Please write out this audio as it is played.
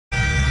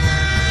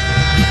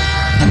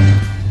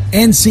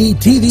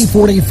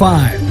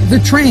NCTV45, The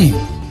Train,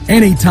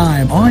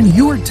 anytime on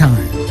your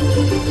time.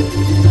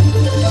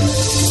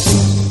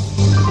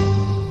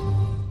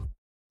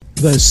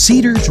 The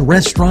Cedars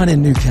Restaurant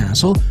in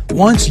Newcastle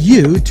wants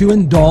you to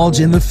indulge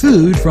in the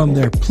food from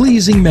their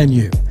pleasing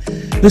menu.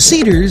 The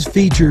Cedars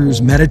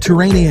features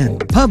Mediterranean,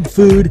 pub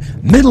food,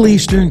 Middle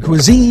Eastern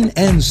cuisine,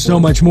 and so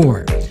much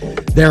more.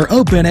 They're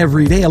open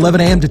every day 11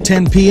 a.m. to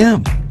 10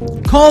 p.m.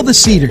 Call the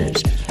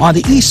Cedars on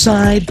the east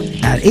side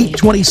at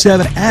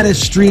 827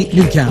 Addis Street,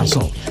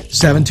 Newcastle.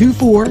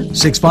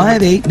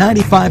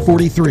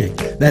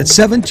 724-658-9543. That's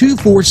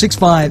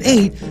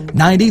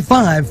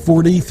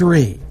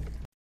 724-658-9543.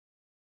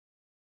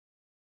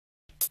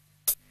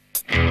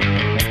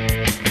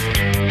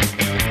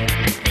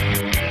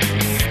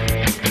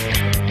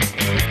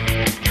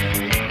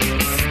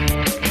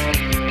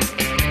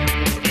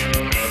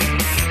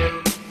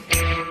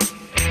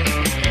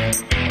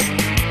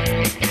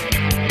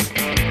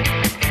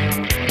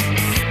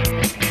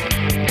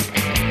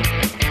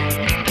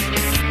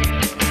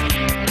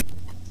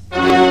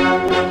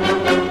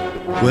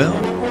 Well,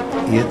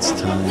 it's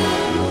time for,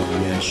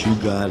 yes, you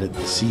got it,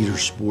 the Cedar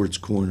Sports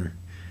Corner.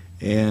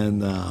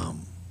 And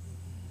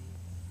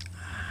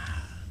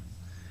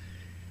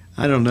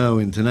I don't know,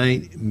 and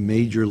tonight,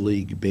 Major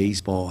League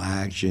Baseball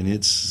action.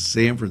 It's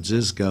San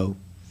Francisco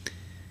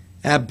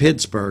at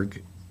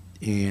Pittsburgh.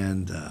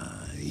 And,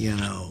 you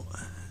know,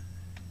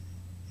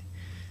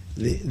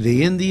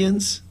 the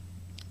Indians,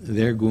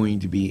 they're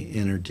going to be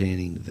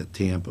entertaining the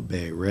Tampa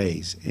Bay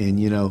Rays. And,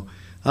 you know,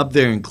 up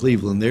there in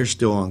Cleveland, they're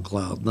still on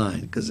cloud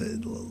nine because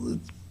it's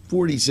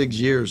 46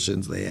 years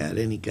since they had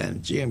any kind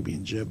of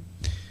championship.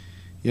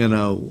 You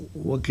know,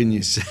 what can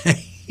you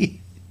say?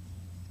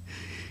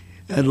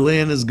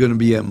 Atlanta's going to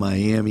be at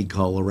Miami,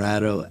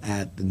 Colorado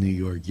at the New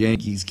York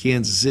Yankees,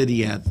 Kansas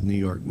City at the New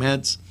York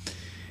Mets,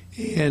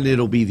 and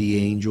it'll be the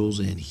Angels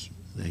and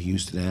the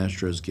Houston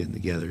Astros getting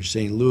together.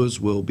 St. Louis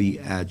will be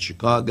at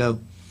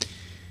Chicago.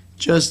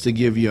 Just to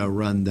give you a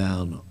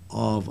rundown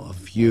of a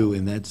few,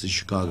 and that's the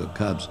Chicago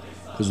Cubs,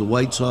 because the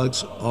White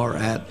Sox are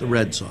at the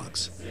Red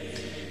Sox.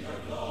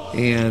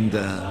 And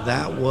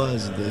that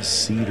was the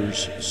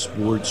Cedars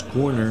Sports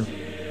Corner.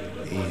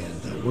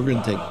 And we're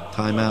going to take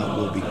time out.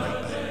 We'll be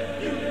right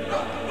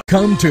back.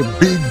 Come to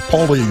Big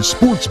Polly's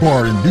Sports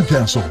Bar in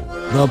Newcastle.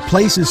 The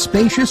place is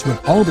spacious with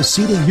all the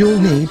seating you'll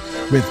need,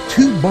 with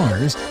 2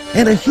 bars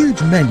and a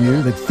huge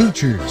menu that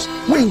features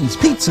wings,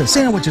 pizza,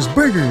 sandwiches,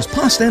 burgers,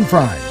 pasta, and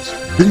fries.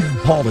 Big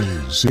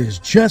Polly's is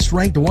just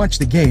right to watch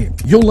the game.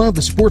 You'll love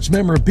the sports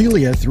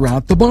memorabilia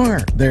throughout the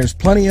bar. There's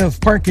plenty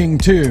of parking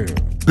too.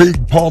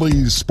 Big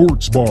Polly's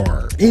Sports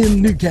Bar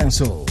in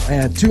Newcastle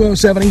at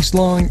 207 East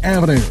Long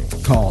Avenue.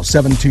 Call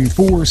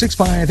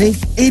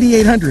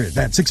 724-658-8800.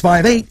 That's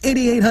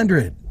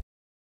 658-8800.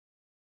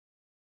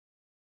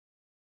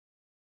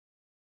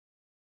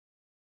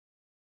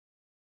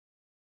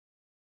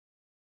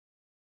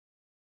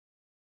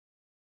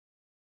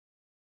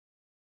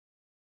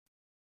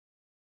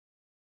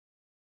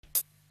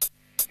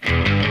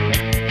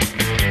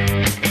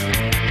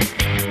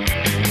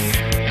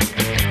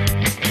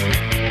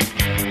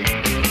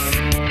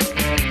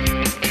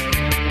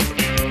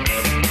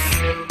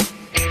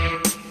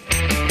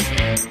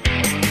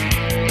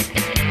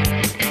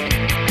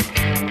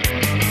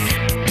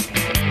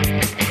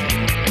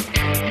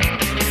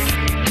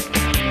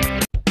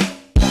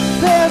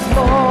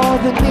 More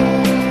than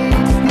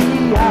meets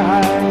the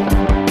eye.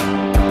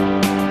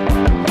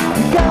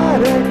 You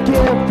gotta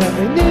give them a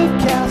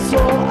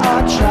Newcastle a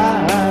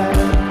try.